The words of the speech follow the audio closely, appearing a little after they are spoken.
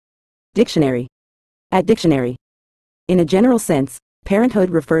Dictionary. At dictionary. In a general sense, parenthood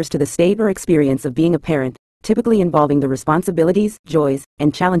refers to the state or experience of being a parent, typically involving the responsibilities, joys,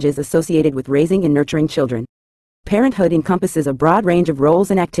 and challenges associated with raising and nurturing children. Parenthood encompasses a broad range of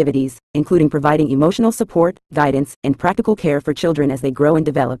roles and activities, including providing emotional support, guidance, and practical care for children as they grow and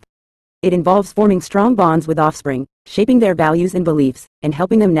develop. It involves forming strong bonds with offspring, shaping their values and beliefs, and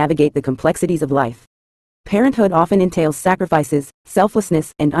helping them navigate the complexities of life. Parenthood often entails sacrifices,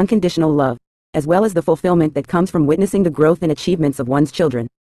 selflessness, and unconditional love, as well as the fulfillment that comes from witnessing the growth and achievements of one's children.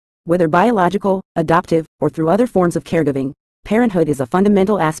 Whether biological, adoptive, or through other forms of caregiving, parenthood is a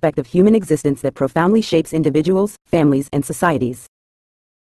fundamental aspect of human existence that profoundly shapes individuals, families, and societies.